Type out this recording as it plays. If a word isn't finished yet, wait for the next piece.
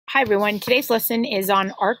Hi everyone, today's lesson is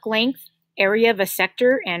on arc length, area of a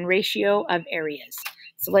sector, and ratio of areas.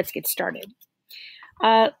 So let's get started.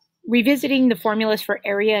 Revisiting the formulas for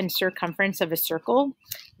area and circumference of a circle.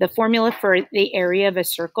 The formula for the area of a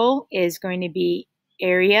circle is going to be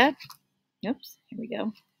area,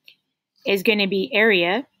 is going to be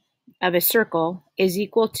area of a circle is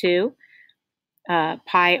equal to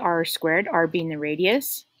pi r squared, r being the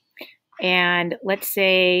radius. And let's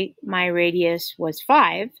say my radius was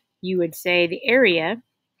 5. You would say the area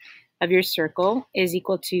of your circle is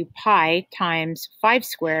equal to pi times 5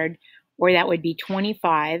 squared, or that would be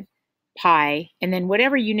 25 pi. And then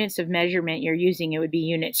whatever units of measurement you're using, it would be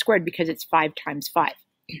unit squared because it's 5 times 5.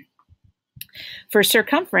 For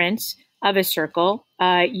circumference of a circle,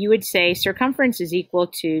 you would say circumference is equal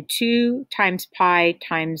to 2 times pi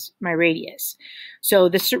times my radius.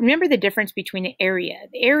 So remember the difference between the area.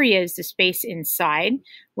 The area is the space inside,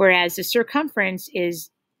 whereas the circumference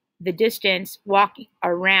is the distance walking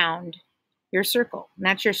around your circle. And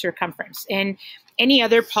that's your circumference. And any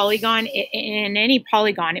other polygon, in any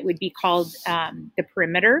polygon, it would be called the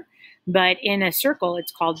perimeter, but in a circle,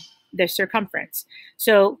 it's called the circumference.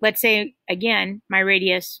 So let's say, again, my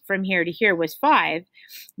radius from here to here was 5,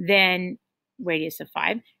 then radius of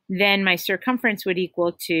 5, then my circumference would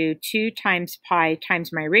equal to 2 times pi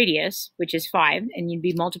times my radius, which is 5, and you'd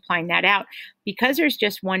be multiplying that out. Because there's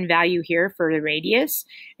just one value here for the radius,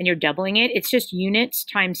 and you're doubling it, it's just units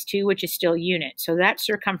times 2, which is still units. So that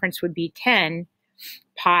circumference would be 10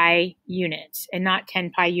 pi units, and not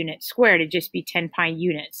 10 pi units squared, it'd just be 10 pi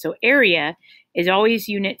units. So area is always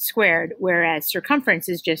units squared, whereas circumference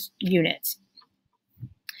is just units.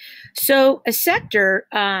 So a sector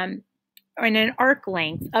and an arc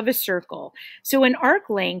length of a circle. So an arc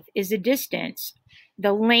length is the distance,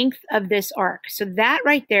 the length of this arc. So that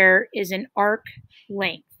right there is an arc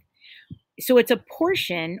length. So it's a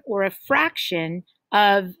portion or a fraction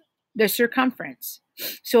of the circumference.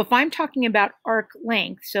 So if I'm talking about arc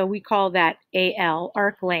length, so we call that AL,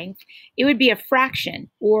 arc length, it would be a fraction,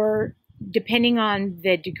 or depending on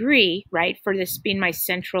the degree, right, for this being my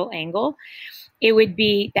central angle, it would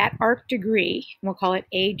be that arc degree, we'll call it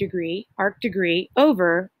a degree, arc degree,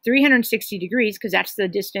 over 360 degrees, because that's the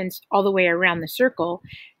distance all the way around the circle,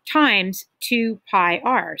 times 2 pi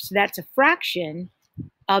r. So that's a fraction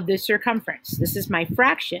of the circumference. This is my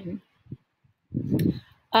fraction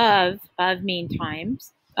of means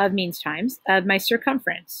times of my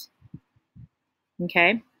circumference.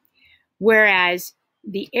 Okay? Whereas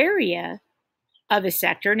the area of a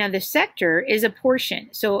sector, now the sector is a portion.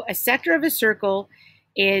 So a sector of a circle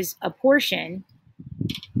is a portion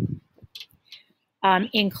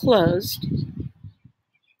enclosed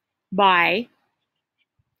by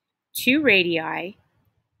 2 radii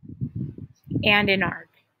and an arc.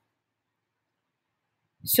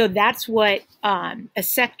 So that's what a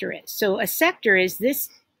sector is. So a sector is this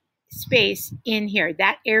space in here,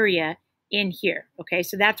 that area in here. Okay,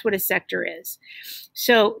 so that's what a sector is.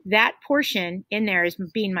 So that portion in there is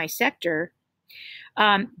being my sector.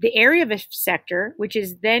 The area of a sector, which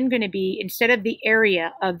is then going to be, instead of the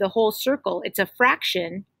area of the whole circle, it's a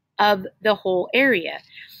fraction of the whole area.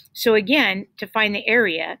 So again, to find the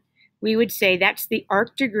area, we would say that's the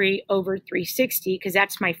arc degree over 360, because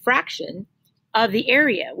that's my fraction of the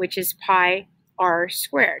area, which is pi r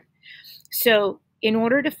squared. So in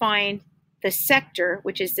order to find the sector,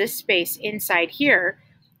 which is this space inside here,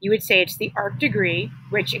 you would say it's the arc degree,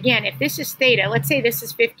 which again, if this is theta, let's say this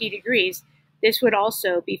is 50 degrees, this would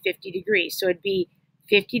also be 50 degrees. So it'd be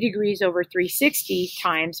 50 degrees over 360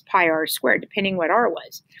 times pi r squared, depending what r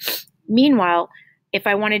was. Meanwhile, if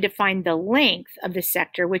I wanted to find the length of the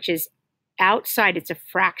sector, which is outside, it's a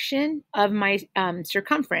fraction of my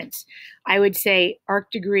circumference, I would say arc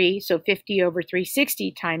degree, so 50 over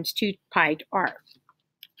 360 times 2 pi r.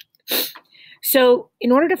 So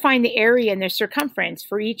in order to find the area and the circumference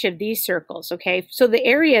for each of these circles, okay, so the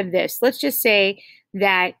area of this, let's just say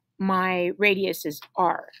that my radius is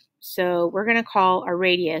r. So we're going to call our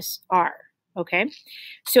radius r, okay?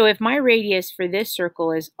 So if my radius for this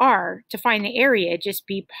circle is r, to find the area, it'd just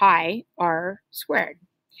be pi r squared.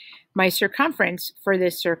 My circumference for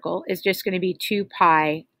this circle is just going to be 2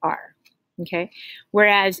 pi r, okay?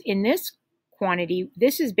 Whereas in this quantity,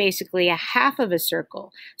 this is basically a half of a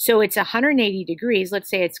circle. So it's 180 degrees. Let's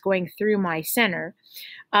say it's going through my center.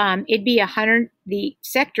 It'd be 100, the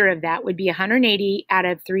sector of that would be 180 out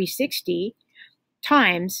of 360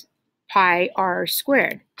 times pi r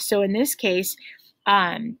squared. So in this case,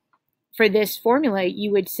 for this formula,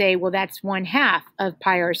 you would say, well, that's 1/2 of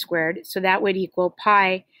pi r squared. So that would equal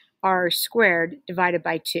pi r squared divided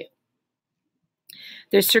by 2.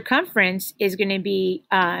 The circumference is going to be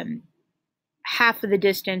half of the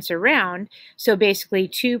distance around. So basically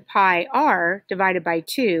 2 pi r divided by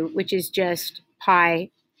 2, which is just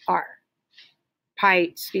pi r.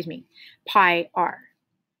 Pi r.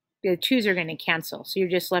 The 2's are going to cancel, so you're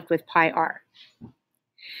just left with pi r.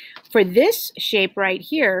 For this shape right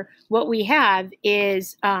here, what we have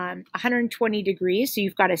is 120 degrees. So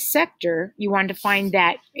you've got a sector. You want to find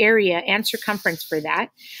that area and circumference for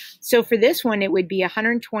that. So for this one, it would be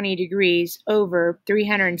 120 degrees over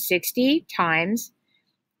 360 times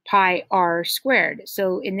pi r squared.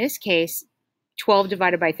 So in this case, 12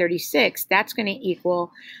 divided by 36, that's going to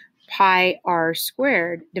equal pi r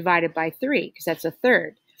squared divided by 3, because that's a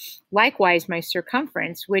third. Likewise, my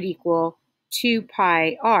circumference would equal 2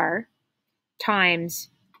 pi r times,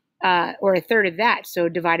 or a third of that, so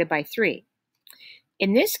divided by 3.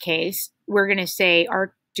 In this case, we're going to say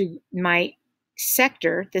my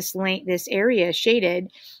sector, this area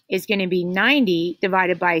shaded, is going to be 90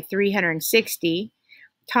 divided by 360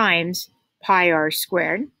 times pi r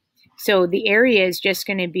squared. So the area is just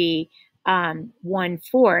going to be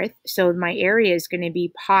 1/4. So my area is going to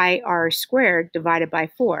be pi r squared divided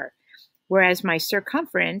by 4. Whereas my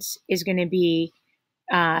circumference is going to be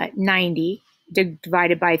 90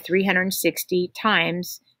 divided by 360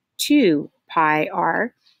 times 2 pi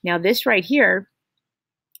r. Now this right here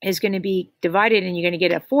is going to be divided and you're going to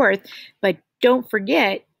get a fourth, but don't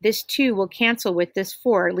forget this 2 will cancel with this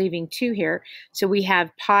 4, leaving 2 here. So we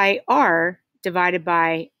have pi r divided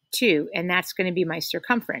by 2, and that's going to be my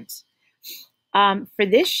circumference. For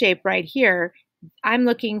this shape right here, I'm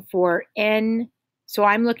looking for n. So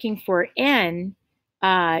I'm looking for n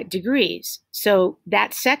degrees. So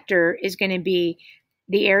that sector is going to be,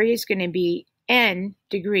 the area is going to be n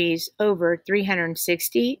degrees over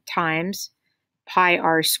 360 times pi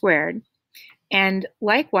r squared. And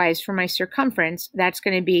likewise for my circumference, that's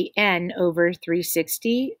going to be n over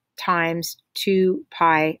 360 times 2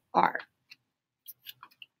 pi r.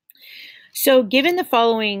 So given the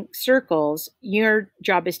following circles, your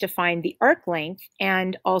job is to find the arc length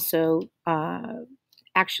and also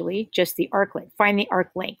actually just the arc length. Find the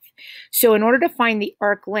arc length. So in order to find the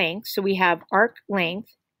arc length, so we have arc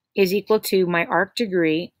length is equal to my arc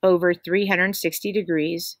degree over 360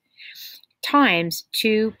 degrees times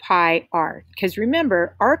 2 pi r. Because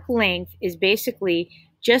remember, arc length is basically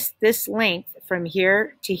just this length from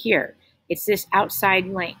here to here. It's this outside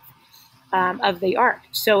length of the arc.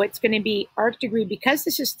 So it's going to be arc degree, because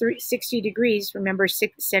this is 360 degrees, remember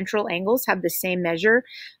 6 central angles have the same measure.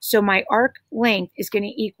 So my arc length is going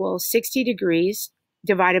to equal 60 degrees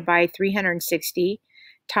divided by 360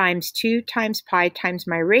 times 2 times pi times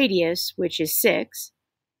my radius, which is 6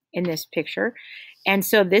 in this picture. And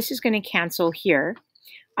so this is going to cancel here.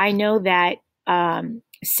 I know that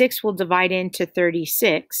 6 will divide into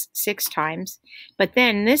 36 6 times, but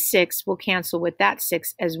then this 6 will cancel with that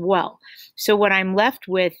 6 as well. So what I'm left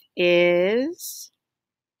with is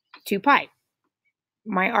 2 pi.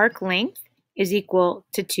 My arc length is equal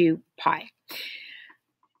to 2 pi.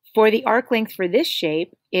 For the arc length for this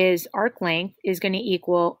shape, arc length is going to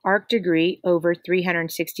equal arc degree over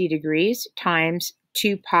 360 degrees times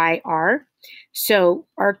 2 pi r. So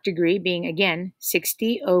arc degree being, again,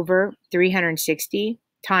 60 over 360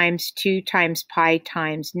 times 2 times pi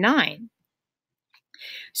times 9.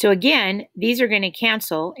 So again, these are going to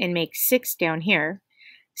cancel and make 6 down here.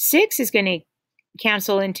 6 is going to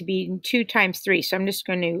cancel into being 2 times 3. So I'm just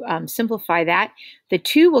going to simplify that. The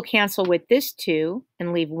 2 will cancel with this 2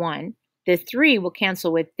 and leave 1. The 3 will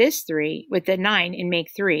cancel with this 3, with the 9, and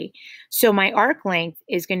make 3. So my arc length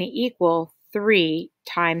is going to equal 3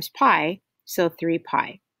 times pi, so 3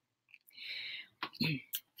 pi.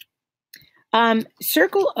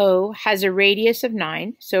 Circle O has a radius of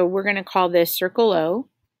 9, so we're going to call this circle O.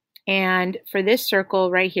 And for this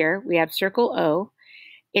circle right here, we have circle O.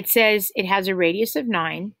 It says it has a radius of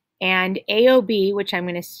 9, and AOB, which I'm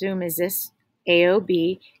going to assume is this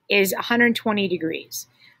AOB, is 120 degrees.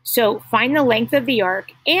 So find the length of the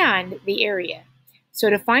arc and the area. So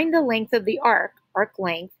to find the length of the arc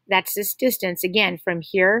length, that's this distance, again, from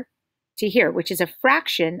here to here, which is a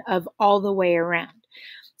fraction of all the way around.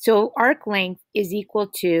 So arc length is equal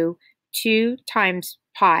to 2 times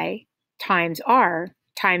pi times r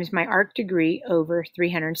times my arc degree over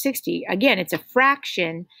 360. Again, it's a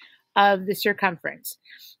fraction of the circumference.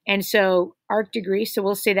 And so arc degree, so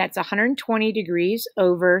we'll say that's 120 degrees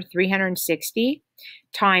over 360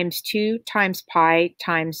 times 2 times pi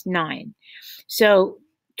times 9. So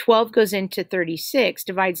 12 goes into 36,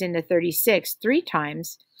 divides into 36 3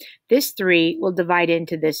 times. This 3 will divide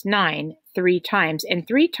into this 9 3 times, and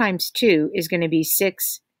 3 times 2 is going to be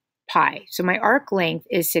 6 pi. So my arc length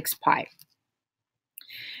is 6 pi.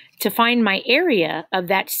 To find my area of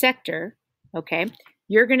that sector, okay,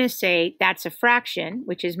 you're going to say that's a fraction,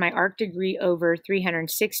 which is my arc degree over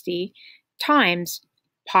 360 times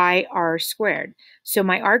pi r squared. So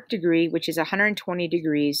my arc degree, which is 120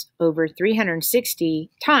 degrees over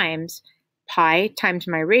 360 times pi times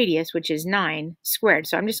my radius, which is 9 squared.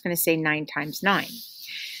 So I'm just going to say 9 times 9.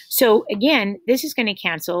 So again, this is going to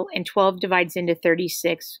cancel, and 12 divides into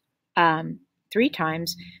 36 3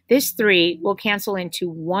 times. This 3 will cancel into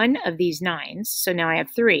one of these 9s. So now I have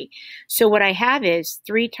 3. So what I have is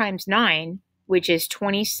 3 times 9, which is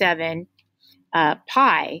 27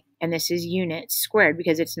 pi, and this is units squared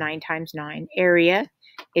because it's 9 times 9. Area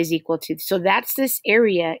is equal to, so that's this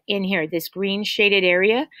area in here, this green shaded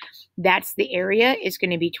area, that's the area. It's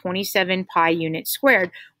going to be 27 pi units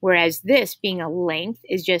squared, whereas this being a length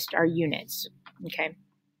is just our units, okay?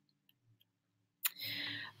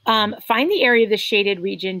 Find the area of the shaded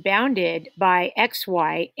region bounded by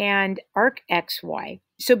xy and arc xy.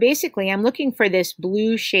 So basically, I'm looking for this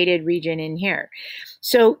blue shaded region in here.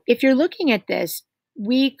 So if you're looking at this,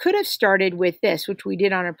 we could have started with this, which we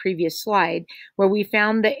did on a previous slide, where we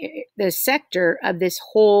found the sector of this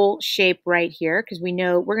whole shape right here, because we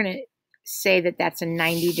know we're going to say that that's a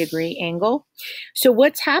 90-degree angle. So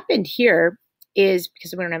what's happened here is,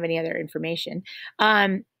 because we don't have any other information,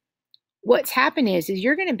 what's happened is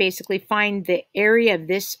you're going to basically find the area of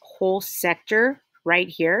this whole sector right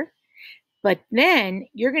here, but then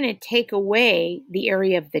you're going to take away the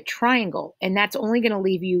area of the triangle, and that's only going to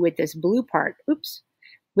leave you with this blue part. Oops,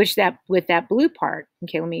 with that blue part.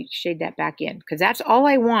 Okay, let me shade that back in, because that's all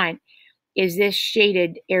I want is this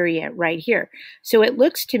shaded area right here. So it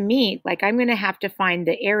looks to me like I'm going to have to find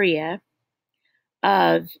the area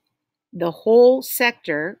of the whole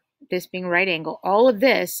sector, this being right angle, all of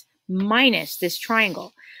this minus this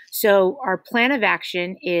triangle. So our plan of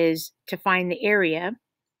action is to find the area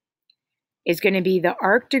is going to be the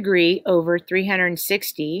arc degree over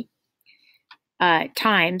 360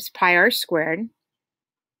 times pi r squared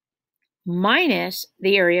minus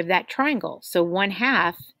the area of that triangle. So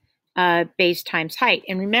 1/2 base times height.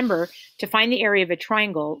 And remember, to find the area of a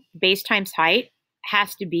triangle, base times height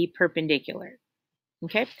has to be perpendicular.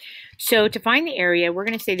 Okay, so to find the area, we're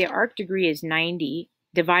going to say the arc degree is 90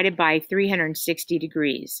 divided by 360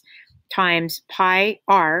 degrees times pi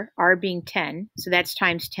r, r being 10, so that's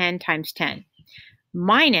times 10 times 10,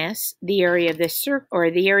 minus the area of this circle,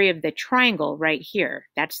 or the area of the triangle right here.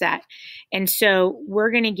 That's that. And so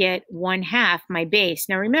we're going to get 1/2 my base.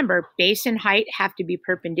 Now remember, base and height have to be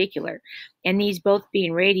perpendicular, and these both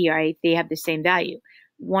being radii, they have the same value.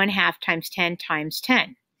 1/2 times 10 times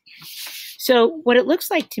 10. So what it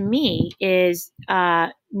looks like to me is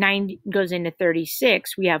 9 goes into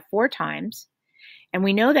 36. We have 4 times. And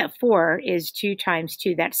we know that 4 is 2 times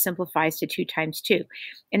 2. That simplifies to 2 times 2.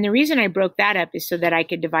 And the reason I broke that up is so that I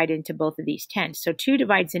could divide into both of these 10s. So 2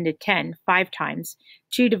 divides into 10 5 times.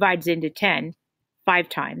 2 divides into 10 5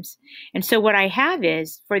 times. And so what I have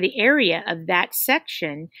is, for the area of that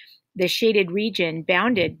section, the shaded region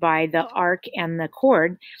bounded by the arc and the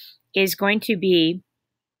chord, is going to be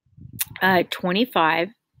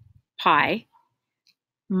 25 pi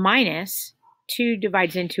minus 2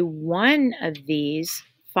 divides into one of these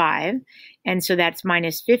 5, and so that's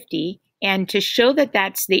minus 50. And to show that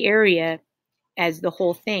that's the area as the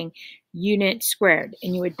whole thing, unit squared,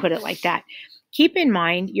 and you would put it like that. Keep in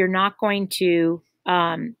mind, you're not going to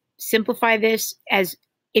simplify this as,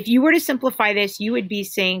 if you were to simplify this, you would be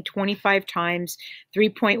saying 25 times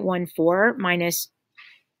 3.14 minus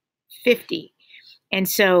 50. And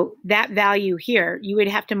so that value here, you would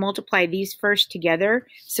have to multiply these first together,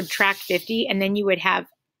 subtract 50, and then you would have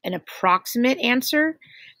an approximate answer,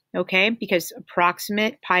 okay? Because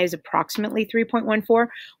approximate, pi is approximately 3.14,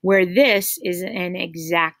 where this is an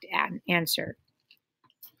exact answer.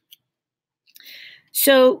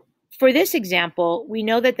 So for this example, we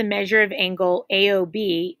know that the measure of angle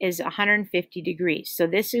AOB is 150 degrees. So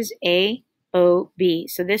this is AOB.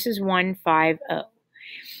 So this is 150.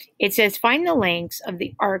 It says find the lengths of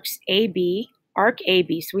the arcs AB, arc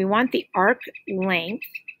AB. So we want the arc length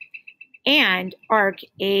and arc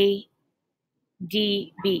ADB.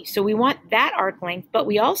 So we want that arc length, but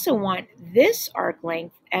we also want this arc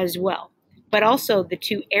length as well, but also the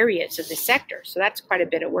two areas of the sector. So that's quite a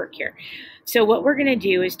bit of work here. So what we're going to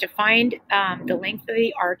do is to find the length of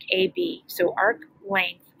the arc AB. So arc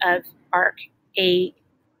length of arc AB,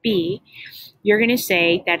 you're going to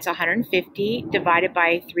say that's 150 divided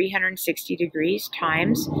by 360 degrees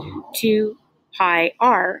times 2 pi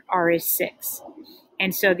r. R is 6.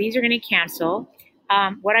 And so these are going to cancel.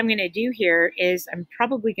 what I'm going to do here is I'm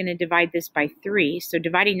probably going to divide this by 3. So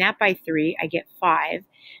dividing that by 3, I get 5.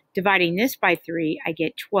 Dividing this by 3, I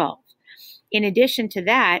get 12. In addition to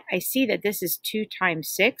that, I see that this is 2 times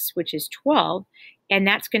 6, which is 12, and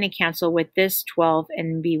that's going to cancel with this 12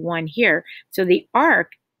 and be 1 here. So the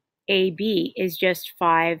arc AB is just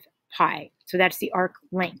 5 pi. So that's the arc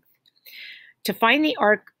length. To find the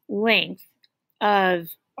arc length of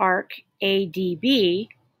arc ADB,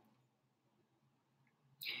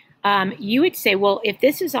 you would say, well, if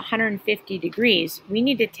this is 150 degrees, we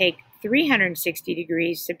need to take 360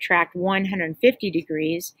 degrees, subtract 150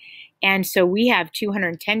 degrees, and so we have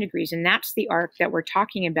 210 degrees, and that's the arc that we're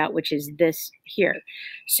talking about, which is this here.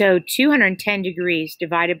 So 210 degrees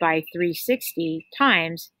divided by 360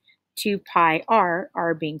 times 2 pi r,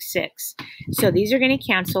 r being 6. So these are going to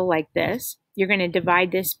cancel like this. You're going to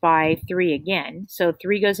divide this by 3 again. So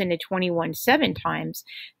 3 goes into 21 7 times.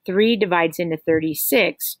 3 divides into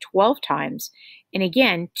 36 12 times. And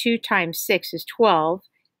again, 2 times 6 is 12.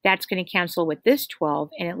 That's going to cancel with this 12.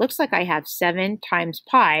 And it looks like I have 7 times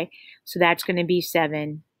pi. So that's going to be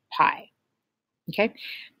 7 pi. Okay.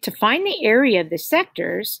 To find the area of the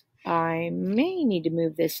sectors, I may need to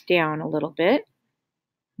move this down a little bit.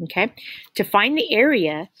 Okay. To find the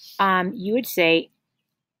area, you would say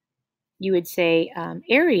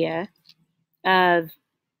area of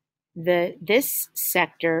this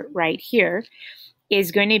sector right here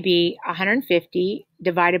is going to be 150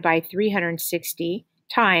 divided by 360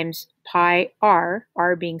 times pi r,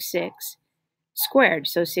 r being 6, squared,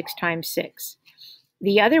 so 6 times 6.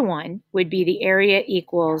 The other one would be the area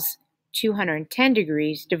equals 210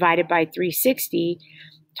 degrees divided by 360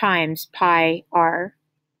 times pi r,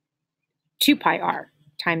 2 pi r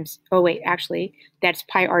times, oh wait, actually, that's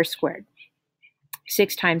pi r squared.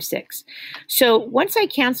 6 times 6. So once I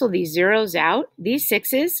cancel these zeros out, these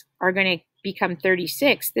 6's are going to become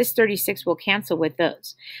 36. This 36 will cancel with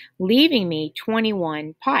those, leaving me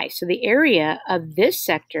 21 pi. So the area of this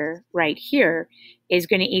sector right here is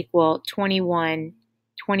going to equal 21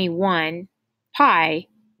 pi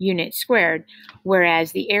units squared,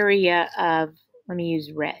 whereas the area of, let me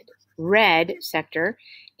use red sector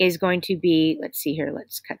is going to be, let's see here,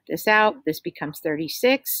 let's cut this out. This becomes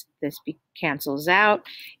 36. This cancels out.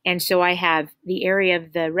 And so I have the area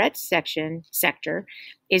of the red sector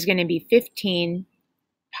is going to be 15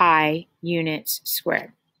 pi units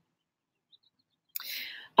squared.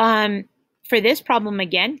 For this problem,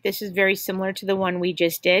 again, this is very similar to the one we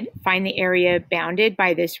just did. Find the area bounded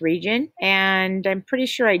by this region. And I'm pretty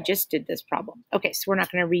sure I just did this problem. Okay, so we're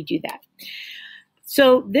not going to redo that.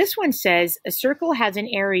 So this one says a circle has an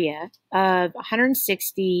area of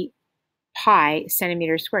 160 pi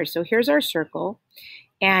centimeters squared. So here's our circle,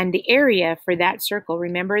 and the area for that circle,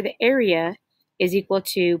 remember the area is equal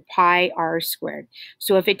to pi r squared.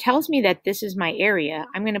 So if it tells me that this is my area,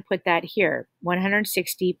 I'm going to put that here.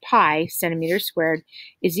 160 pi centimeters squared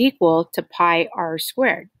is equal to pi r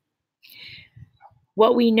squared.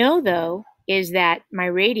 What we know, though, is that my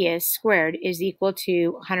radius squared is equal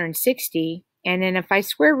to 160. And then if I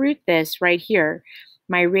square root this right here,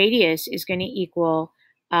 my radius is going to equal,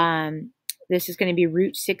 this is going to be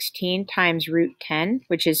root 16 times root 10,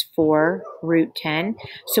 which is 4 root 10.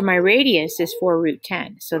 So my radius is 4 root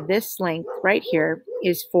 10. So this length right here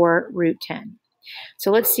is 4 root 10.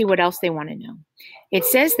 So let's see what else they want to know. It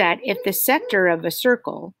says that if the sector of a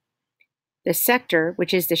circle, the sector,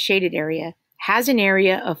 which is the shaded area, has an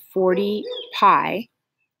area of 40 pi,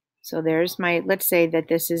 so there's my, let's say that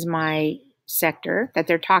this is my sector that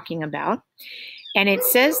they're talking about, and it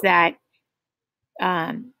says that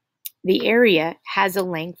the area has a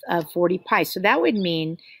length of 40 pi. So that would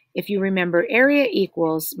mean, if you remember, area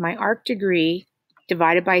equals my arc degree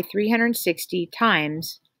divided by 360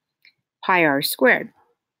 times pi r squared.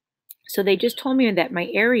 So they just told me that my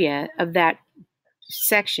area of that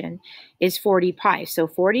section is 40 pi. So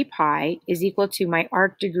 40 pi is equal to my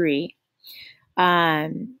arc degree,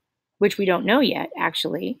 which we don't know yet,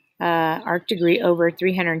 actually. Arc degree over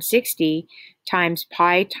 360 times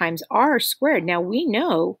pi times r squared. Now we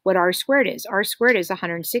know what r squared is. R squared is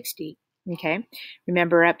 160. Okay,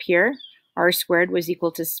 remember up here, r squared was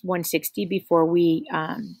equal to 160 before we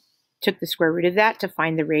took the square root of that to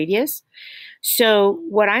find the radius. So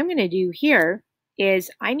what I'm going to do here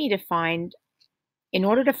is I need to find, in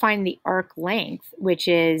order to find the arc length, which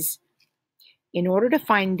is, in order to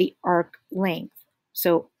find the arc length,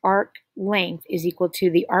 so arc length is equal to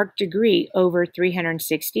the arc degree over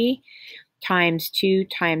 360 times 2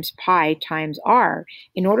 times pi times r.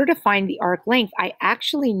 In order to find the arc length, I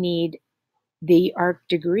actually need the arc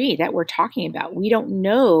degree that we're talking about. We don't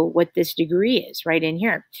know what this degree is right in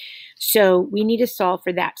here. So we need to solve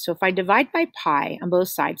for that. So if I divide by pi on both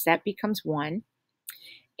sides, that becomes 1.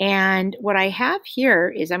 And what I have here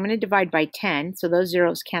is I'm going to divide by 10, so those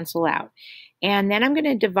zeros cancel out. And then I'm going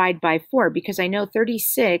to divide by 4 because I know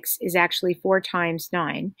 36 is actually 4 times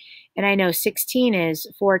 9. And I know 16 is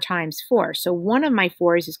 4 times 4. So one of my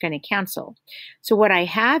 4's is going to cancel. So what I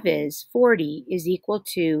have is 40 is equal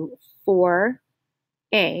to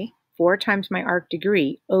 4a, 4 times my arc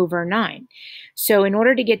degree, over 9. So in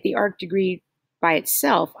order to get the arc degree by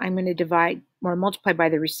itself, I'm going to divide or multiply by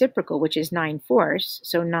the reciprocal, which is 9/4,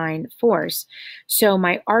 so 9/4. So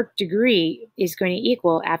my arc degree is going to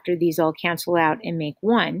equal, after these all cancel out and make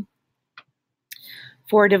 1,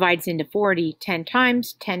 4 divides into 40 10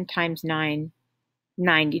 times, 10 times 9,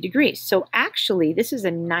 90 degrees. So actually, this is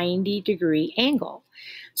a 90-degree angle.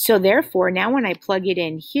 So therefore, now when I plug it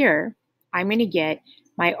in here, I'm going to get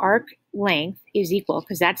my arc length is equal,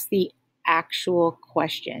 because that's the actual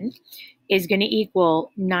question, is going to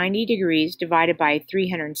equal 90 degrees divided by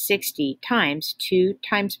 360 times 2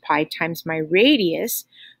 times pi times my radius,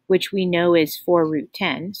 which we know is 4 root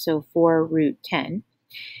 10, so 4 root 10.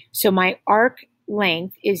 So my arc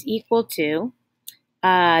length is equal to,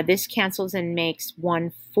 this cancels and makes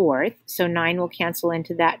 1/4, so 9 will cancel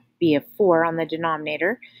into that, be a 4 on the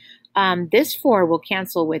denominator. This 4 will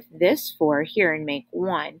cancel with this 4 here and make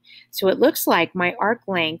 1. So it looks like my arc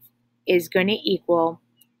length is going to equal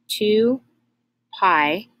 2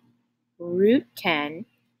 pi root 10,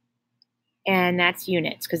 and that's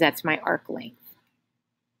units because that's my arc length.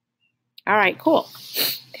 All right, cool.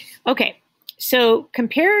 Okay, so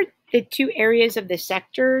compare the two areas of the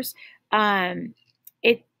sectors.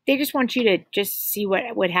 They just want you to just see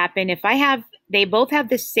what would happen if they both have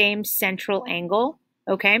the same central angle.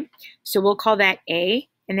 Okay, so we'll call that A,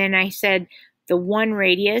 and then I said the one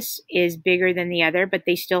radius is bigger than the other, but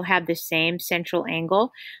they still have the same central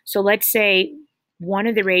angle. So let's say one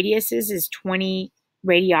of the radiuses is 20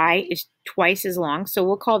 radii, is twice as long. So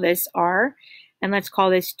we'll call this R, and let's call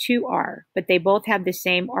this 2R, but they both have the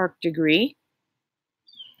same arc degree.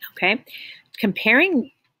 Okay,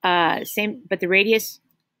 comparing same, but the radius,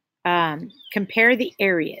 compare the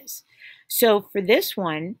areas. So for this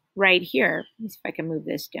one right here, let me see if I can move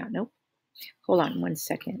this down. Nope. Hold on 1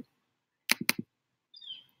 second.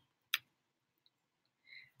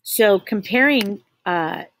 So comparing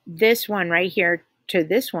this one right here to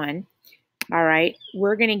this one, all right,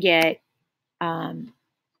 we're going to get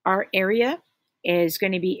our area is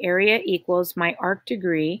going to be area equals my arc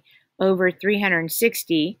degree over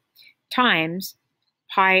 360 times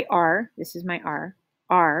pi r, this is my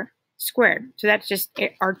r squared. So that's just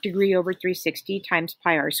arc degree over 360 times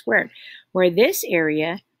pi r squared, where this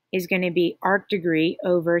area is going to be arc degree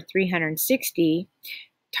over 360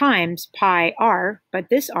 times pi r, but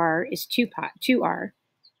this r is 2r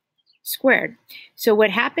squared. So what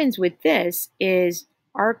happens with this is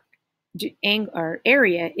arc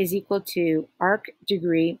area is equal to arc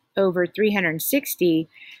degree over 360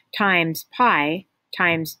 times pi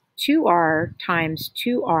times 2r times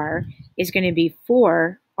 2r is going to be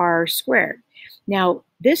 4r squared. Now,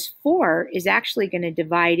 this 4 is actually going to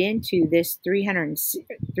divide into this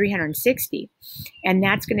 360, and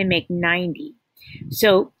that's going to make 90.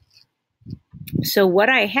 So what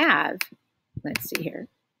I have, let's see here.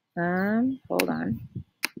 Hold on.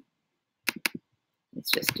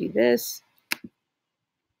 Let's just do this.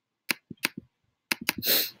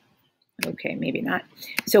 Okay, maybe not.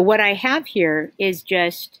 So what I have here is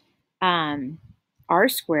just r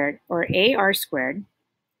squared, or ar squared.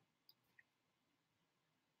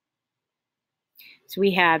 So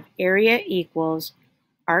we have area equals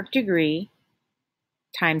arc degree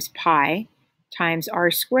times pi times r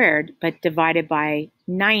squared, but divided by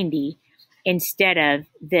 90 instead of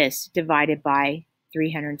this divided by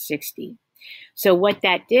 360. So what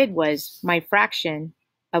that did was my fraction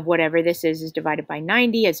of whatever this is divided by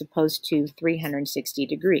 90 as opposed to 360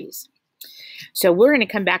 degrees. So we're going to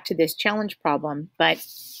come back to this challenge problem, but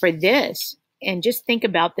for this, and just think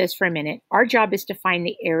about this for a minute, our job is to find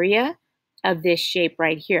the area of this shape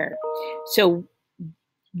right here. So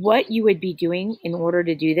what you would be doing in order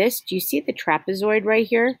to do this, do you see the trapezoid right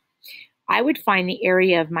here? I would find the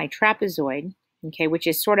area of my trapezoid, okay, which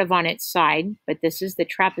is sort of on its side, but this is the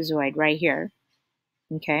trapezoid right here,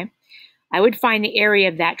 okay? I would find the area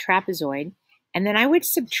of that trapezoid, and then I would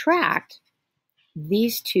subtract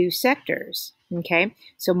these two sectors, okay?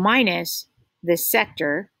 So minus this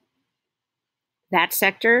sector, that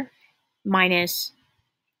sector, minus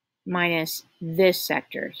this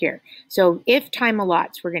sector here. So if time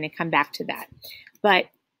allots, we're going to come back to that. But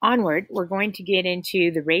onward, we're going to get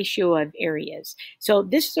into the ratio of areas. So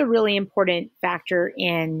this is a really important factor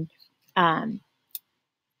in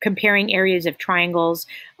comparing areas of triangles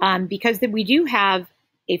because we do have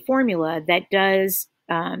a formula that does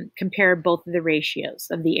compare both of the ratios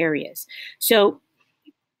of the areas. So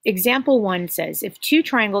example 1 says, if two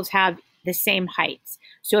triangles have the same heights.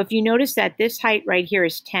 So if you notice that this height right here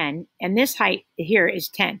is 10 and this height here is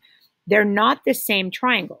 10, they're not the same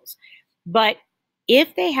triangles. But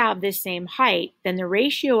if they have the same height, then the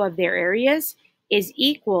ratio of their areas is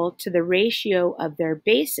equal to the ratio of their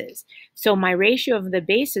bases. So my ratio of the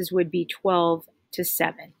bases would be 12 to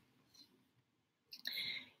 7.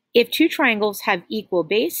 If two triangles have equal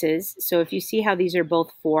bases, so if you see how these are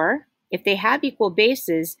both 4, if they have equal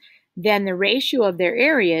bases, then the ratio of their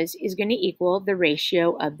areas is going to equal the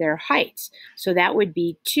ratio of their heights. So that would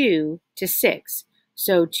be 2 to 6.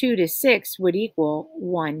 So 2 to 6 would equal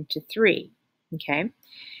 1 to 3. Okay.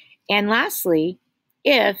 And lastly,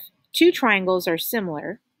 if two triangles are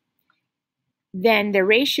similar, then the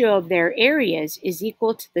ratio of their areas is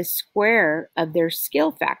equal to the square of their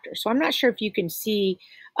scale factor. So I'm not sure if you can see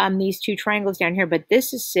these two triangles down here, but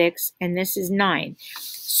this is 6 and this is 9.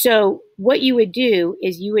 So what you would do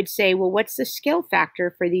is you would say, well, what's the scale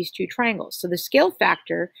factor for these two triangles? So the scale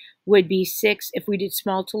factor would be 6. If we did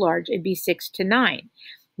small to large, it'd be 6 to 9,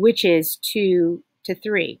 which is 2 to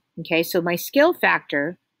 3. Okay, so my scale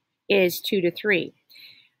factor is 2 to 3.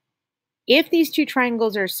 If these two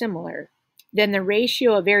triangles are similar, then the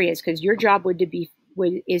ratio of areas, because your job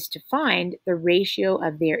is to find the ratio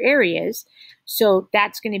of their areas, so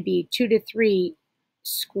that's going to be 2 to 3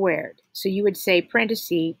 squared. So you would say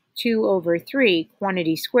parenthesis 2 over 3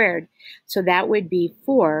 quantity squared. So that would be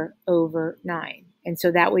 4 over 9. And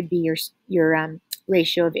so that would be your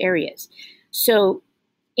ratio of areas. So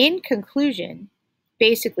in conclusion,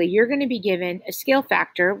 basically you're going to be given a scale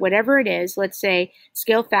factor, whatever it is. Let's say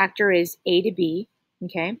scale factor is A to B,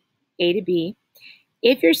 okay? A to B.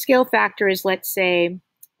 If your scale factor is, let's say,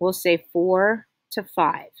 we'll say 4 to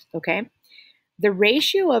 5, okay? The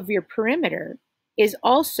ratio of your perimeter is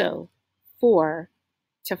also 4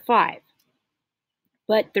 to 5.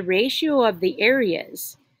 But the ratio of the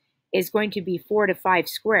areas is going to be 4 to 5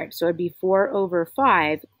 squared. So it'd be 4 over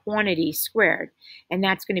 5 quantity squared. And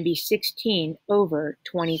that's going to be 16 over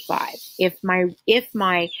 25 if my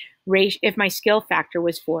scale factor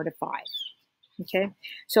was 4 to 5. Okay,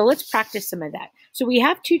 so let's practice some of that. So we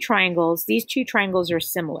have two triangles. These two triangles are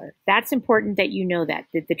similar. That's important that you know that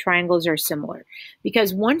the triangles are similar.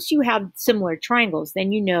 Because once you have similar triangles,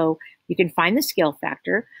 then you know you can find the scale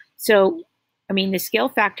factor. So, I mean, the scale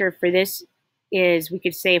factor for this is, we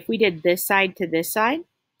could say if we did this side to this side,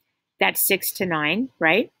 that's 6 to 9,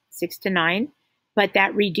 right? 6 to 9. But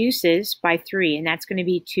that reduces by 3, and that's going to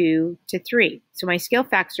be 2 to 3. So my scale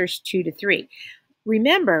factor is 2 to 3.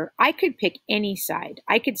 Remember, I could pick any side.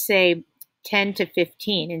 I could say 10 to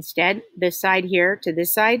 15 instead, this side here to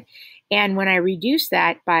this side. And when I reduce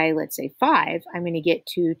that by, let's say, 5, I'm going to get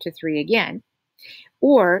 2 to 3 again.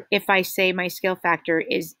 Or if I say my scale factor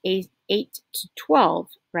is 8 to 12,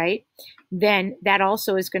 right, then that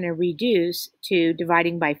also is going to reduce to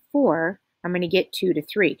dividing by 4. I'm going to get 2 to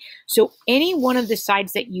 3. So any one of the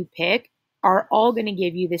sides that you pick are all going to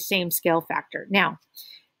give you the same scale factor. Now,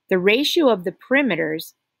 the ratio of the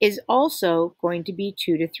perimeters is also going to be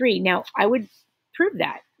 2 to 3. Now, I would prove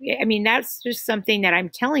that. I mean, that's just something that I'm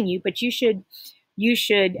telling you, but you should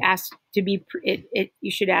ask for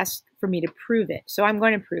me to prove it. So I'm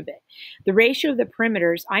going to prove it. The ratio of the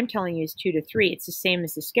perimeters, I'm telling you, is 2 to 3. It's the same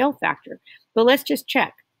as the scale factor. But let's just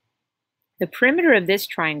check. The perimeter of this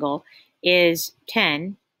triangle is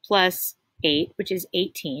 10 plus 8, which is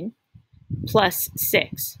 18, plus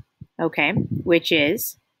 6, okay, which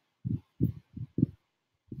is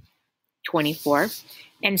 24.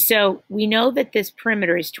 And so we know that this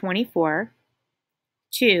perimeter is 24,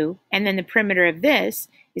 2, and then the perimeter of this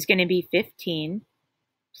is going to be 15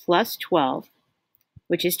 plus 12,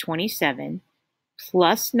 which is 27,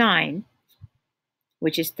 plus 9,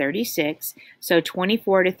 which is 36. So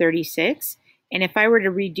 24 to 36. And if I were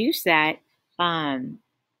to reduce that,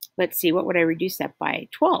 let's see, what would I reduce that by?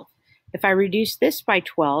 12. If I reduce this by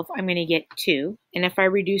 12, I'm going to get 2. And if I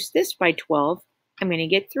reduce this by 12, I'm going to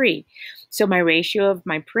get 3. So my ratio of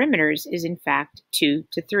my perimeters is in fact 2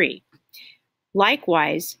 to 3.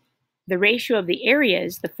 Likewise, the ratio of the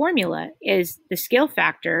areas, the formula is the scale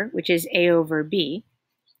factor, which is A over B,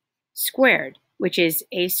 squared, which is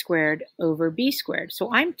A squared over B squared.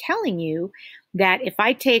 So I'm telling you that if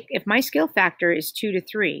my scale factor is 2 to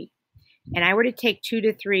 3, and I were to take 2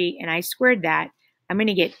 to 3 and I squared that, I'm going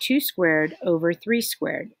to get 2 squared over 3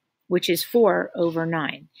 squared, which is 4 over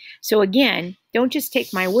 9. So again, don't just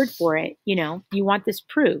take my word for it. You want this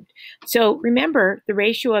proved. So remember the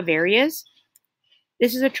ratio of areas.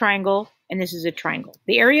 This is a triangle and this is a triangle.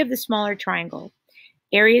 The area of the smaller triangle,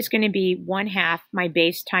 area is going to be 1/2 my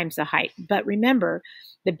base times the height. But remember,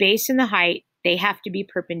 the base and the height, they have to be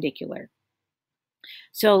perpendicular.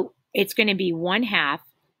 So it's going to be 1/2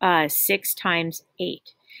 6 times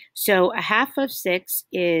 8. So 1/2 of 6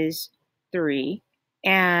 is 3,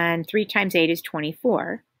 and 3 times 8 is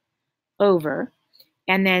 24 over.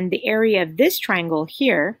 And then the area of this triangle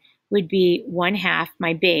here would be 1/2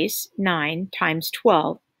 my base, 9 times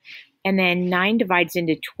 12. And then 9 divides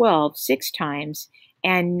into 12 6 times,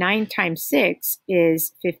 and 9 times 6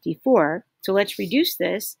 is 54. So let's reduce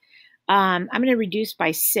this. I'm going to reduce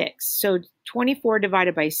by 6. So 24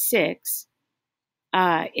 divided by 6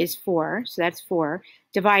 is 4. So that's 4.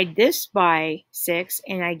 Divide this by 6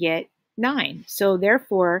 and I get 9. So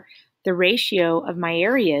therefore, the ratio of my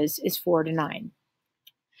areas is 4 to 9.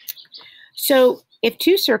 So if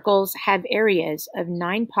two circles have areas of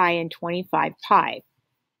 9 pi and 25 pi,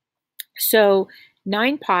 so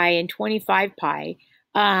 9 pi and 25 pi,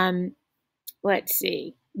 let's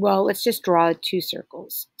see. Well, let's just draw two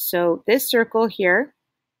circles. So this circle here,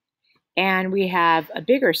 and we have a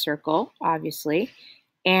bigger circle, obviously,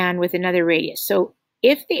 and with another radius. So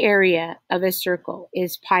if the area of a circle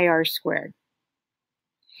is pi r squared,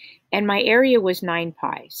 and my area was 9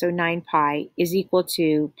 pi, so 9 pi is equal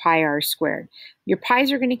to pi r squared. Your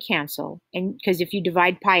pi's are going to cancel, and because if you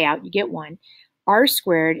divide pi out, you get 1. R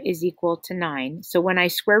squared is equal to 9. So when I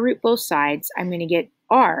square root both sides, I'm going to get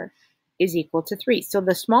r is equal to 3. So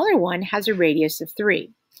the smaller one has a radius of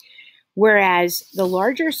 3. Whereas the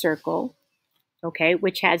larger circle, okay,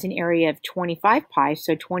 which has an area of 25 pi,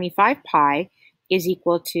 so 25 pi is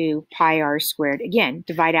equal to pi r squared. Again,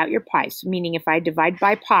 divide out your pi's, meaning if I divide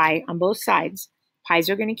by pi on both sides, pi's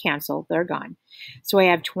are going to cancel, they're gone. So I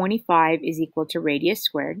have 25 is equal to radius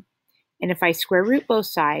squared. And if I square root both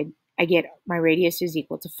sides, I get my radius is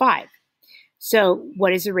equal to 5. So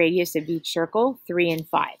what is the radius of each circle? 3 and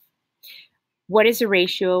 5. What is the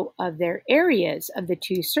ratio of their areas of the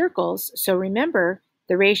two circles? So remember,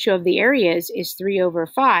 the ratio of the areas is 3 over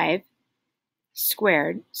 5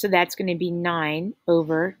 squared. So that's going to be 9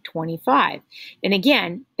 over 25. And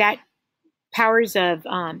again, that powers of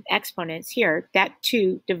exponents here, that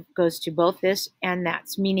 2 goes to both this and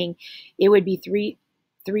that's, meaning it would be 3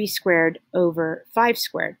 squared over 5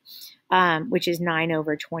 squared, which is 9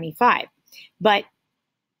 over 25. But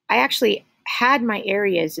I actually had my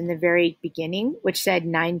areas in the very beginning, which said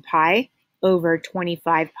 9 pi over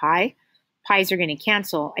 25 pi. Pi's are going to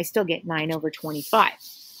cancel. I still get 9 over 25.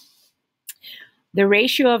 The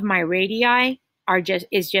ratio of my radii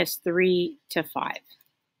is just 3 to 5.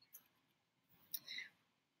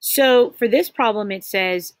 So for this problem, it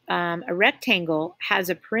says a rectangle has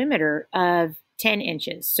a perimeter of 10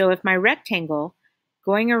 inches. So if my rectangle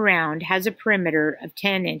going around has a perimeter of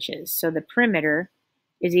 10 inches, so the perimeter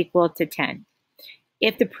is equal to 10.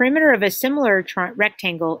 If the perimeter of a similar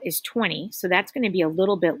rectangle is 20, so that's going to be a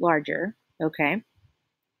little bit larger, okay?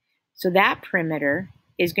 So that perimeter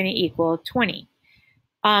is going to equal 20.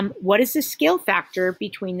 What is the scale factor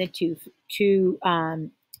between the two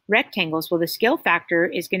rectangles? Well, the scale factor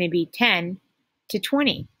is going to be 10 to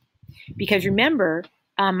 20. Because remember,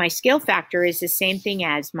 my scale factor is the same thing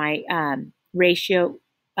as my ratio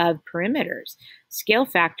of perimeters. Scale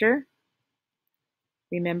factor,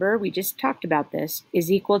 remember, we just talked about this,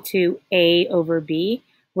 is equal to A over B,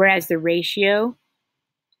 whereas the ratio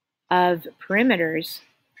of perimeters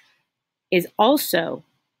is also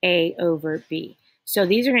A over B. So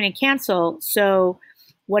these are going to cancel. So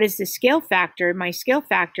what is the scale factor? My scale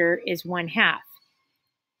factor is 1/2.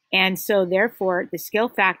 And so therefore, the scale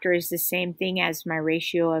factor is the same thing as my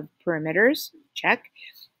ratio of perimeters. Check.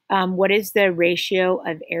 What is the ratio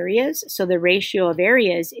of areas? So the ratio of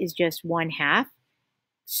areas is just 1/2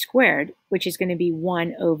 squared, which is going to be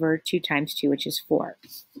 1 over 2 times 2, which is 4.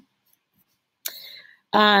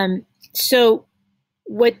 So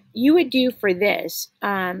what you would do for this,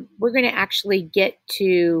 we're going to actually get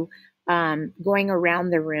to going around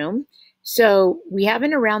the room. So we have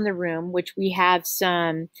an around the room, which we have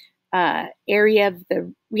some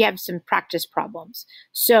we have some practice problems.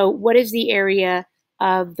 So what is the area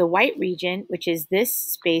of the white region, which is this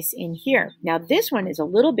space in here? Now this one is a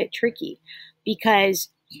little bit tricky because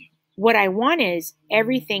what I want is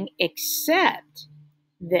everything except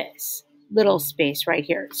this little space right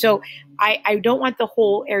here. So I don't want the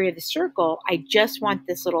whole area of the circle. I just want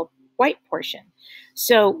this little white portion.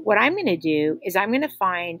 So what I'm going to do is I'm going to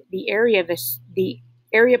find the area of the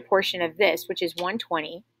area portion of this, which is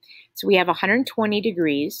 120, So we have 120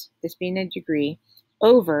 degrees, this being a degree,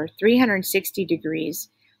 over 360 degrees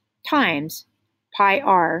times pi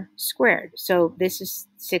r squared. So this is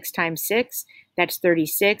 6 times 6, that's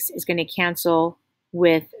 36, is going to cancel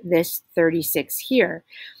with this 36 here.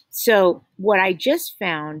 So what I just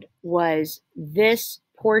found was this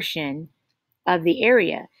portion of the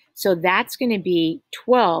area. So that's going to be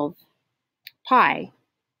 12 pi,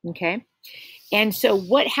 okay? And so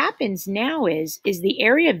what happens now is the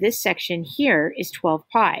area of this section here is 12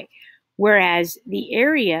 pi, whereas the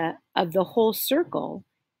area of the whole circle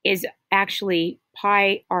is actually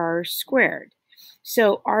pi r squared.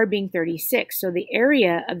 So r being 36. So the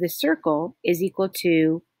area of the circle is equal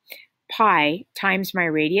to pi times my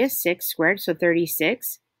radius, 6 squared, so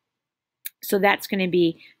 36. So that's going to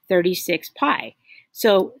be 36 pi.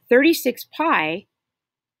 So 36 pi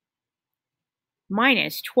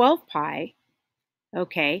minus 12 pi,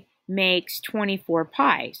 okay, makes 24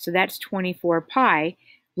 pi. So that's 24 pi,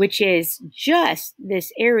 which is just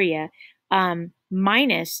this area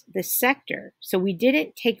minus the sector. So we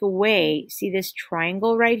didn't take away, see this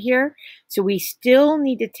triangle right here? So we still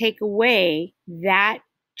need to take away that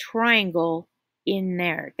triangle in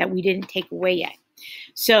there that we didn't take away yet.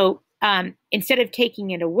 So instead of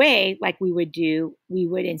taking it away like we would do, we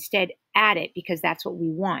would instead add it because that's what we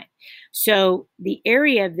want. So the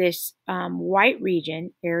area of this white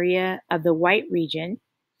region,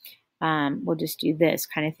 we'll just do this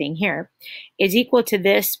kind of thing here, is equal to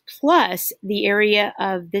this plus the area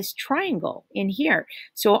of this triangle in here.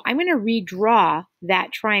 So I'm going to redraw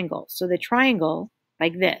that triangle. So the triangle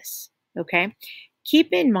like this, okay?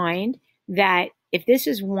 Keep in mind that if this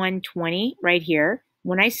is 120 right here,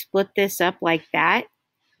 when I split this up like that,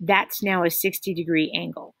 that's now a 60-degree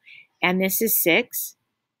angle. And this is 6,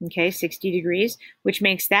 okay, 60 degrees, which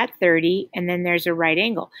makes that 30, and then there's a right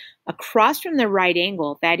angle. Across from the right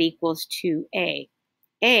angle, that equals 2a.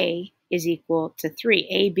 A is equal to 3,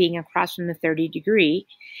 a being across from the 30 degree.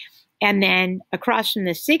 And then across from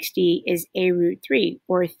the 60 is a root 3,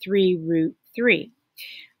 or 3 root 3.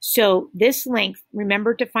 So this length,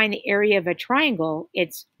 remember to find the area of a triangle,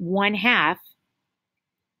 it's 1/2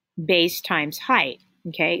 base times height.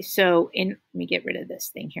 Okay, so let me get rid of this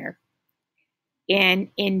thing here. And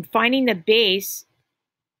in finding the base,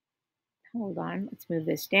 hold on, let's move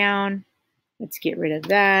this down. Let's get rid of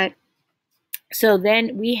that. So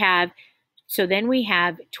then we have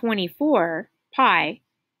 24 pi.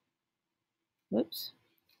 Whoops.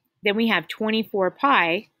 Then we have 24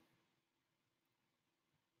 pi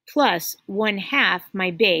plus 1/2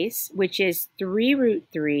 my base, which is 3 root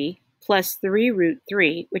 3 plus 3 root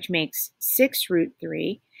 3, which makes 6 root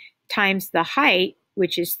 3, times the height,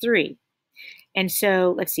 which is 3. And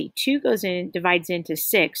so let's see, 2 divides into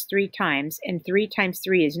 6 3 times, and 3 times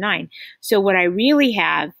 3 is 9. So what I really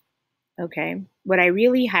have,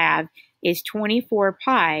 is 24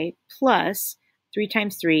 pi plus 3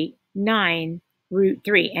 times 3, 9 root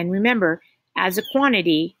 3. And remember, as a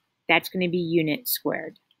quantity, that's going to be unit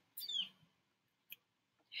squared.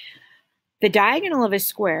 The diagonal of a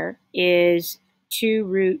square is 2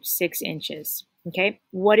 root 6 inches. Okay,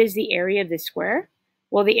 what is the area of the square?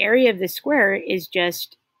 Well, the area of the square is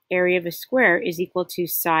just area of a square is equal to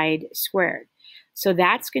side squared. So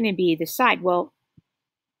that's going to be the side. Well,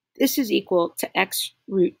 this is equal to x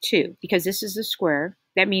root 2 because this is a square.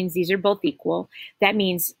 That means these are both equal. That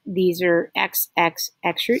means these are x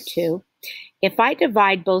root 2. If I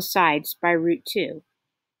divide both sides by root 2,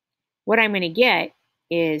 what I'm going to get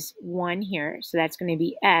is 1 here. So that's going to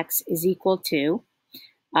be x is equal to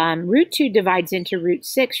root 2 divides into root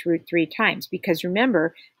 6 root 3 times, because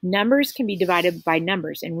remember, numbers can be divided by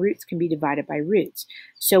numbers and roots can be divided by roots.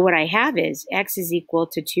 So what I have is x is equal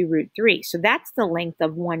to 2 root 3. So that's the length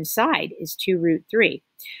of one side is 2 root 3.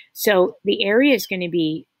 So the area is going to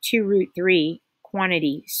be 2 root 3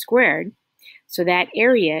 quantity squared. So that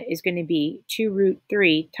area is going to be 2 root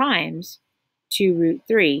 3 times 2 root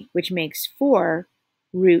 3, which makes 4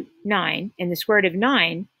 root 9. And the square root of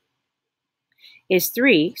 9 is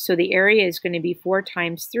 3, so the area is going to be 4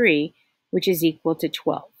 times 3, which is equal to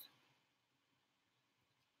 12.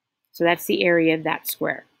 So that's the area of that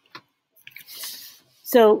square.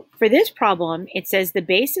 So for this problem, it says the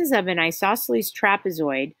bases of an isosceles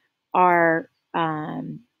trapezoid are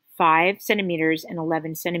 5 centimeters and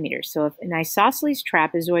 11 centimeters. So if an isosceles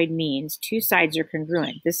trapezoid means two sides are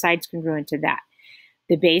congruent, this side's congruent to that.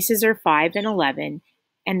 The bases are 5 and 11,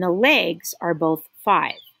 and the legs are both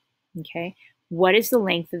 5. Okay. What is the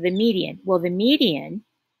length of the median? Well, the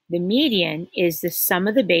median is the sum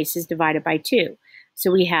of the bases divided by 2. So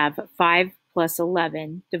we have 5 plus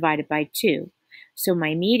 11 divided by 2. So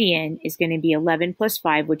my median is going to be 11 plus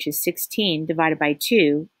 5, which is 16, divided by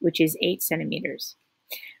 2, which is 8 centimeters.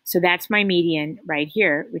 So that's my median right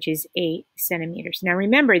here, which is 8 centimeters. Now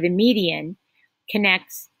remember, the median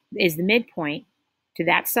is the midpoint to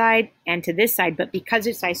that side and to this side, but because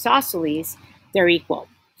it's isosceles, they're equal.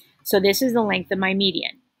 So this is the length of my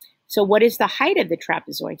median. So what is the height of the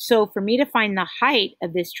trapezoid? So for me to find the height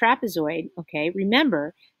of this trapezoid, okay,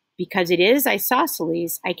 remember, because it is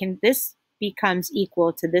isosceles, this becomes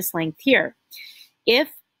equal to this length here. If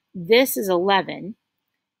this is 11,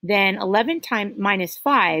 then 11 minus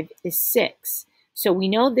 5 is 6. So we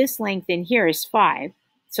know this length in here is 5.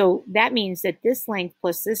 So that means that this length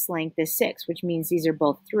plus this length is 6, which means these are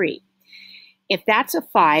both 3. If that's a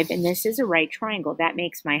 5 and this is a right triangle, that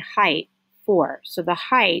makes my height 4. So the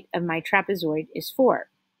height of my trapezoid is 4.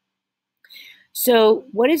 So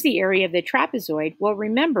what is the area of the trapezoid? Well,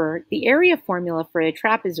 remember, the area formula for a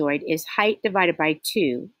trapezoid is height divided by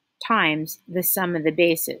 2 times the sum of the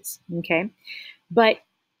bases, okay? But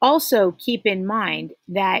also keep in mind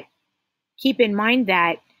that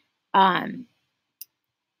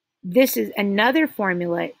this is another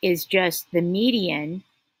formula is just the median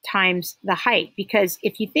times the height, because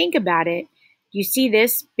if you think about it, you see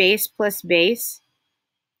this base plus base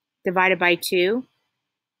divided by 2,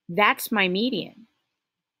 that's my median.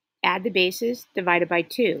 Add the bases divided by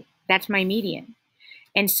 2, that's my median.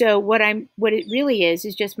 And so what it really is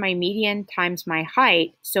just my median times my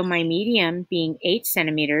height. So my median being 8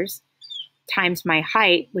 centimeters times my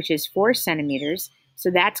height, which is 4 centimeters.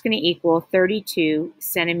 So that's going to equal 32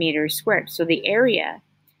 centimeters squared. So the area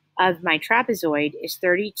of my trapezoid is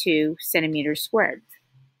 32 centimeters squared.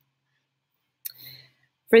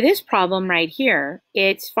 For this problem right here,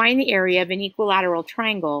 it's find the area of an equilateral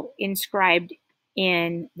triangle inscribed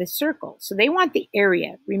in the circle. So they want the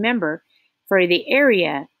area. Remember, for the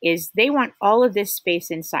area they want all of this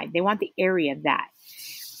space inside. They want the area of that.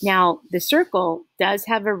 Now, the circle does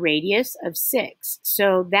have a radius of 6.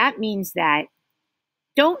 So that means that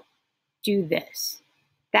don't do this.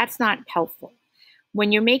 That's not helpful.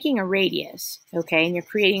 When you're making a radius, okay, and you're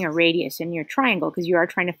creating a radius in your triangle, because you are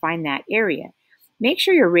trying to find that area, make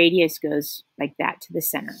sure your radius goes like that to the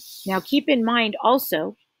center. Now, keep in mind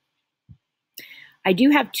also, I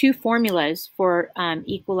do have 2 formulas for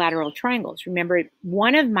equilateral triangles. Remember,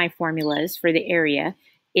 one of my formulas for the area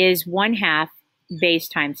is 1/2 base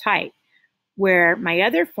times height, where my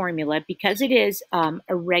other formula, because it is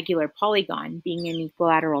a regular polygon being an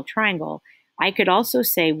equilateral triangle, I could also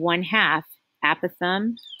say 1/2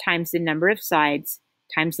 apothem times the number of sides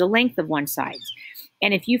times the length of one side.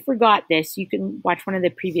 And if you forgot this, you can watch one of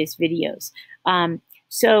the previous videos.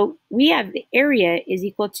 So we have the area is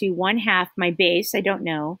equal to 1/2 my base, I don't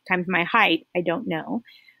know, times my height, I don't know.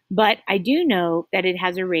 But I do know that it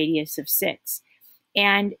has a radius of 6.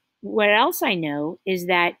 And what else I know is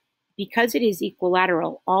that because it is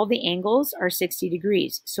equilateral, all the angles are 60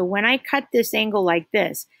 degrees. So when I cut this angle like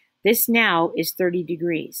this now is 30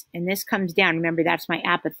 degrees. And this comes down, remember that's my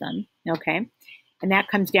apothem, okay? And that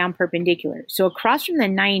comes down perpendicular. So across from the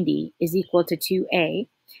 90 is equal to 2a.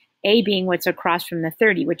 A being what's across from the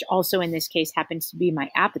 30, which also in this case happens to be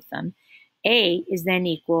my apothem. A is then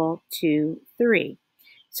equal to 3.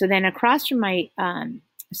 So then across from my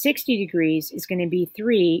 60 degrees is going to be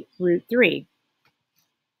 3 root 3.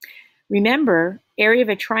 Remember, area of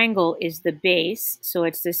a triangle is the base, so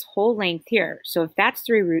it's this whole length here. So if that's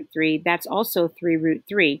 3 root 3, that's also 3 root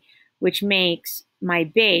 3, which makes my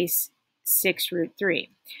base 6 root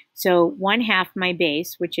 3. So 1/2 my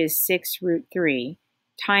base, which is 6 root 3,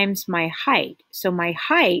 times my height. So my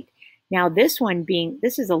height, now this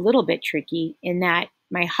is a little bit tricky in that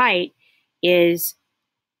my height is,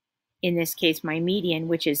 in this case, my median,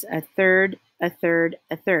 which is a third, a third,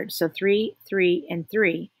 a third. So 3, 3, and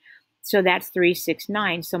 3. So that's 3, 6,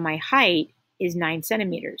 9. So my height is 9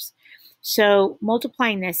 centimeters. So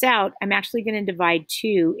multiplying this out, I'm actually going to divide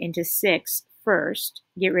 2 into 6 first,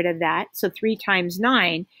 get rid of that. So 3 times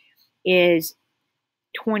 9 is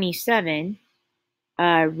 27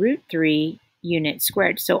 root 3 units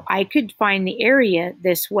squared. So I could find the area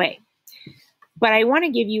this way. But I want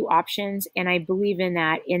to give you options, and I believe in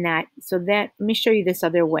that. So let me show you this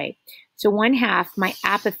other way. So 1/2 my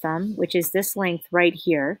apothem, which is this length right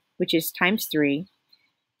here, which is times 3,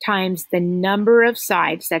 times the number of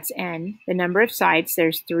sides, that's n, the number of sides,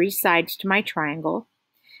 there's 3 sides to my triangle.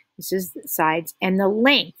 This is the sides, and the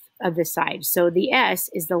length of the side. So the S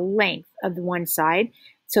is the length of the one side.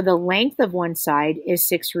 So the length of one side is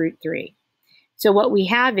 6 root 3. So what we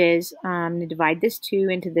have is, I'm going to divide this 2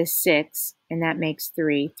 into this 6, and that makes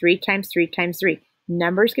 3. 3 times 3 times 3.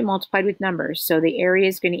 Numbers get multiplied with numbers, so the area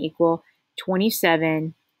is going to equal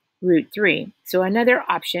 27 root 3. So another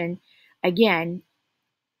option, again,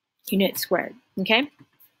 units squared, okay?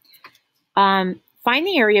 Find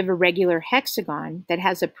the area of a regular hexagon that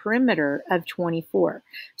has a perimeter of 24.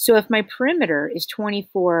 So if my perimeter is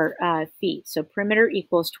 24 feet, so perimeter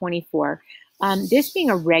equals 24, this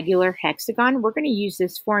being a regular hexagon, we're going to use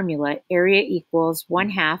this formula, area equals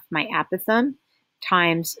 1/2 my apothem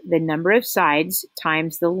times the number of sides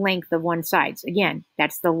times the length of one side. Again,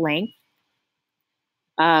 that's the length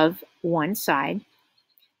of one side.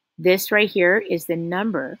 This right here is the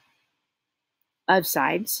number of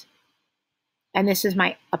sides. And this is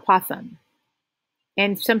my apothem.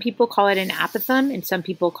 And some people call it an apothem, and some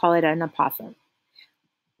people call it an apothem.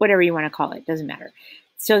 Whatever you want to call it, doesn't matter.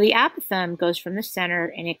 So the apothem goes from the center,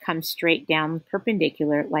 and it comes straight down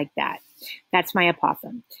perpendicular like that. That's my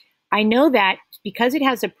apothem. I know that because it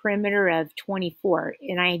has a perimeter of 24,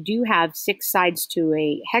 and I do have 6 sides to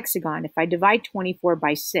a hexagon, if I divide 24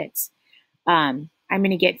 by 6, I'm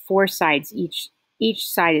going to get 4 sides each. Each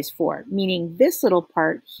side is 4, meaning this little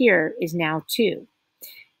part here is now 2.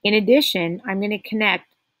 In addition, I'm going to connect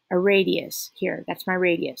a radius here. That's my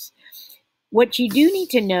radius. What you do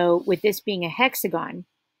need to know with this being a hexagon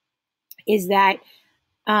is that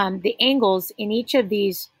the angles in each of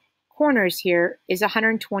these corners here is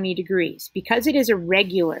 120 degrees. Because it is a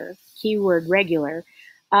regular, keyword regular,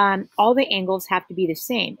 all the angles have to be the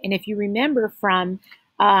same. And if you remember from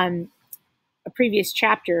a previous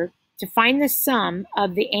chapter, to find the sum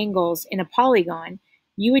of the angles in a polygon,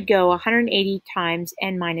 you would go 180 times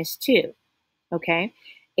n minus 2, okay?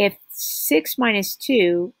 If 6 minus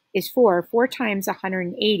 2 is 4, 4 times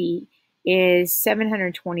 180 is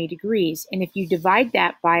 720 degrees. And if you divide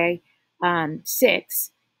that by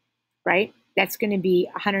 6, right, that's going to be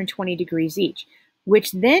 120 degrees each,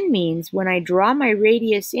 which then means when I draw my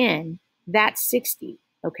radius in, that's 60,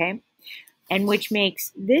 okay? And which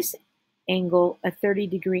makes this angle a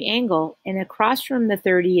 30-degree angle, and across from the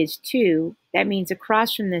 30 is 2. That means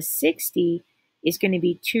across from the 60 is going to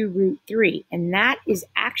be 2 root 3, and that is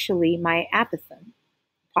actually my apothem.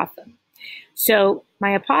 So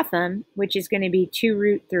my apothem, which is going to be 2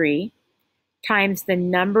 root 3, times the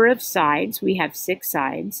number of sides, we have 6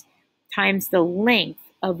 sides, times the length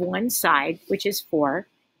of one side, which is 4.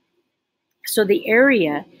 So the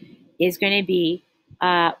area is going to be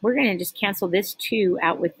we're going to just cancel this 2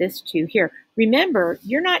 out with this 2 here. Remember,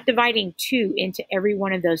 you're not dividing 2 into every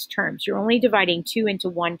one of those terms. You're only dividing 2 into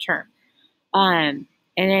one term. And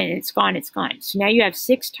then it's gone, it's gone. So now you have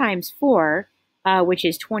 6 times 4, which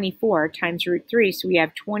is 24, times root 3. So we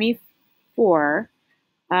have 24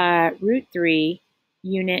 root 3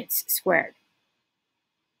 units squared.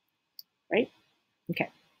 Right? Okay.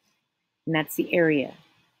 And that's the area.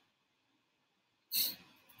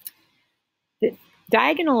 The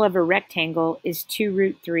diagonal of a rectangle is 2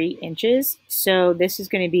 root 3 inches. So this is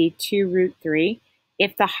going to be 2 root 3.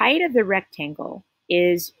 If the height of the rectangle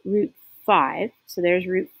is root 5, so there's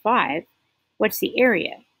root 5, what's the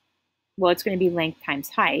area? Well, it's going to be length times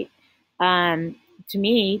height. To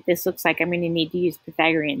me, this looks like I'm going to need to use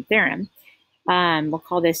Pythagorean theorem. We'll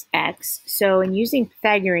call this x. So in using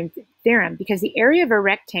Pythagorean theorem, because the area of a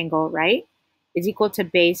rectangle, right, is equal to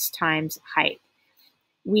base times height.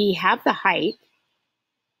 We have the height,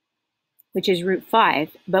 which is root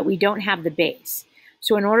 5, but we don't have the base.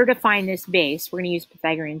 So in order to find this base, we're going to use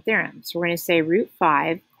Pythagorean theorem. So we're going to say root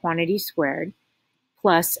 5 quantity squared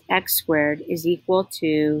plus x squared is equal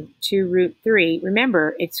to 2 root 3.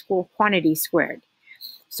 Remember, it's quantity squared.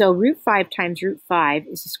 So root 5 times root 5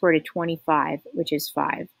 is the square root of 25, which is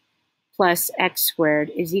 5, plus x squared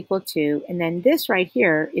is equal to, and then this right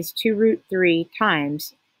here is 2 root 3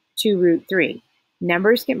 times 2 root 3.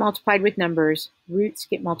 Numbers get multiplied with numbers, roots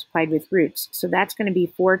get multiplied with roots. So that's going to be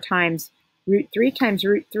 4 times root 3 times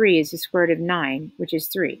root 3 is the square root of 9, which is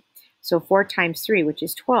 3. So 4 times 3, which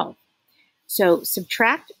is 12. So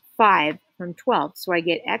subtract 5 from 12. So I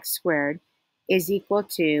get x squared is equal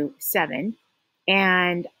to 7.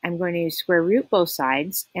 And I'm going to square root both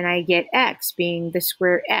sides, and I get x being the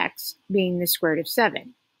square root of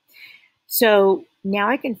 7. So now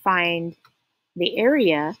I can find the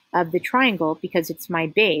area of the triangle because it's my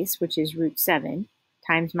base, which is root 7,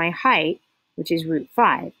 times my height, which is root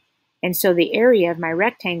 5. And so the area of my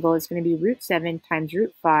rectangle is going to be root 7 times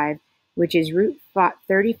root 5, which is root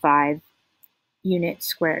 35 units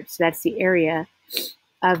squared. So that's the area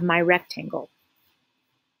of my rectangle.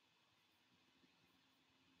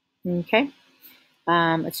 Okay,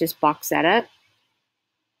 let's just box that up.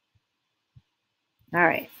 All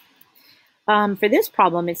right. For this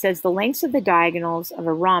problem, it says the lengths of the diagonals of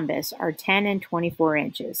a rhombus are 10 and 24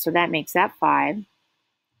 inches. So that makes that 5.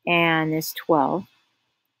 and this 12.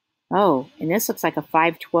 Oh, and this looks like a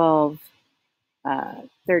 5, 12,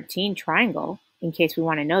 13 triangle, in case we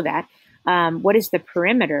want to know that. What is the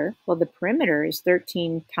perimeter? Well, the perimeter is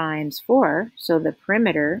 13 times 4, so the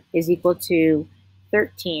perimeter is equal to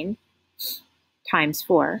 13 times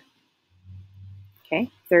 4. Okay,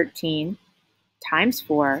 13 times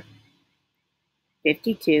 4,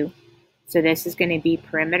 52. So this is going to be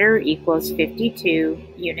perimeter equals 52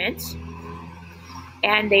 units.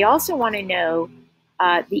 And they also want to know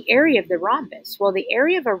the area of the rhombus. Well, the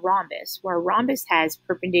area of a rhombus, where a rhombus has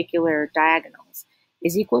perpendicular diagonals,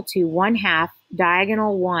 is equal to 1/2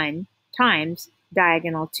 diagonal 1 times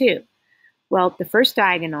diagonal 2. Well, the first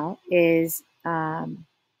diagonal is 10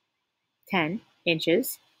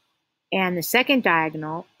 inches, and the second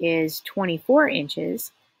diagonal is 24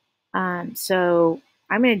 inches. So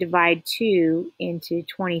I'm going to divide 2 into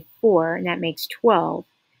 24, and that makes 12.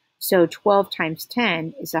 So 12 times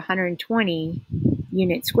 10 is 120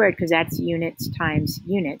 units squared, because that's units times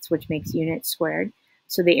units, which makes units squared.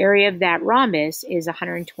 So the area of that rhombus is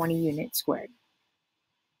 120 units squared.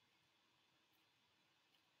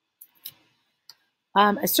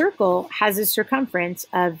 A circle has a circumference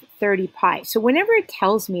of 30 pi. So whenever it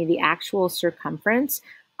tells me the actual circumference,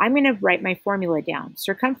 I'm going to write my formula down.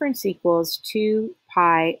 Circumference equals 2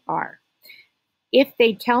 pi r. If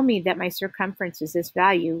they tell me that my circumference is this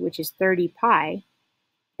value, which is 30 pi,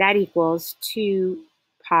 that equals 2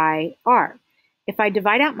 pi r. If I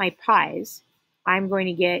divide out my pi's, I'm going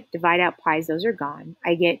to get, divide out pi's, those are gone.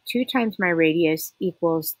 I get 2 times my radius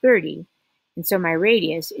equals 30. And so my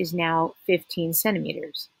radius is now 15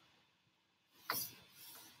 centimeters.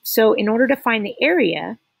 So in order to find the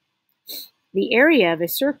area of a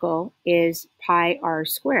circle is pi r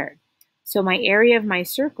squared. So my area of my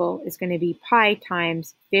circle is going to be pi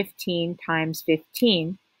times 15 times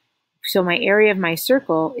 15. So my area of my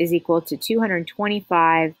circle is equal to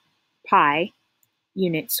 225 pi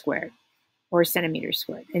units squared, or centimeters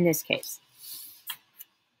squared in this case.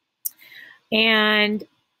 And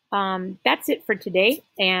that's it for today.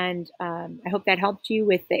 And I hope that helped you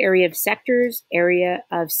with the area of sectors, area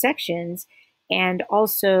of sections, and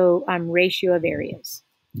also ratio of areas.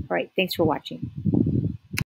 All right, thanks for watching.